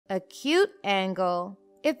acute angle.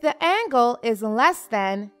 If the angle is less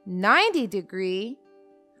than 90 degrees,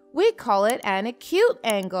 we call it an acute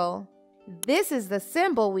angle. This is the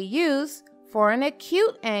symbol we use for an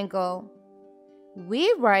acute angle.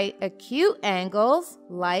 We write acute angles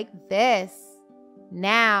like this.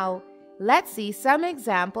 Now, let's see some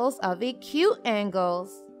examples of acute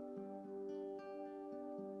angles.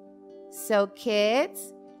 So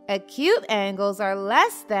kids, acute angles are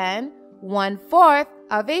less than 1/4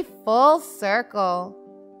 of a full circle.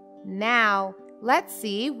 Now, let's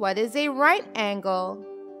see what is a right angle.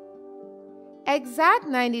 Exact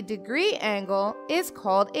 90-degree angle is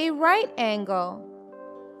called a right angle.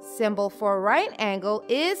 Symbol for right angle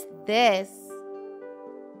is this.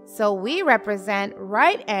 So we represent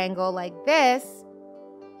right angle like this.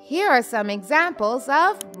 Here are some examples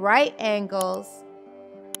of right angles.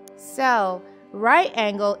 So, right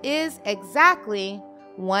angle is exactly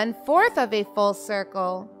 1/4 of a full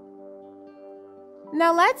circle.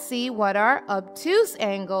 Now let's see what are obtuse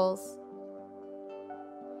angles.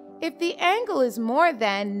 If the angle is more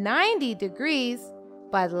than 90 degrees,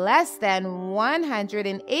 but less than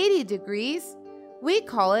 180 degrees, we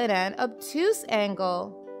call it an obtuse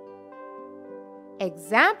angle.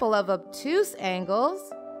 Example of obtuse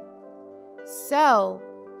angles. So,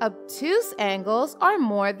 obtuse angles are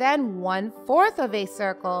more than 1/4 of a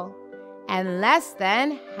circle and less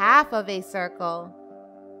than half of a circle.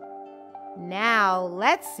 Now,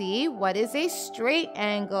 let's see what is a straight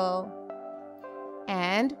angle.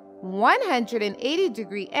 And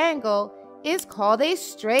 180-degree angle is called a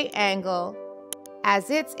straight angle, as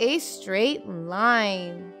it's a straight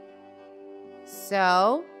line.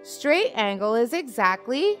 So, straight angle is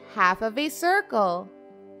exactly half of a circle.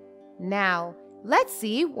 Now, let's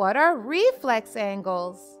see what are reflex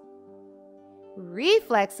angles.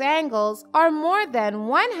 Reflex angles are more than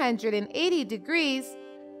 180 degrees,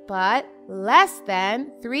 but less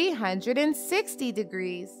than 360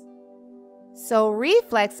 degrees. So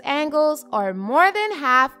reflex angles are more than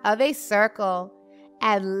half of a circle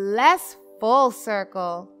and less full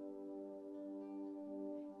circle.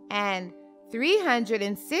 And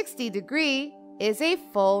 360 degree is a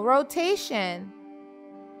full rotation.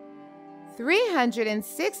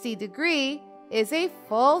 360 degree is a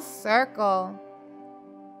full circle.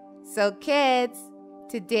 So kids,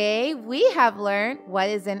 today we have learned what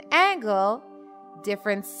is an angle,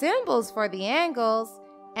 different symbols for the angles,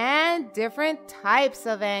 and different types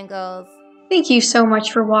of angles. Thank you so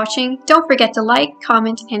much for watching. Don't forget to like,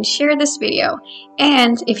 comment, and share this video.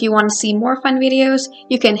 And if you want to see more fun videos,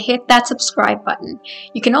 you can hit that subscribe button.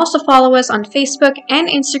 You can also follow us on Facebook and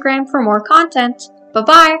Instagram for more content.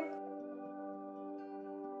 Bye-bye!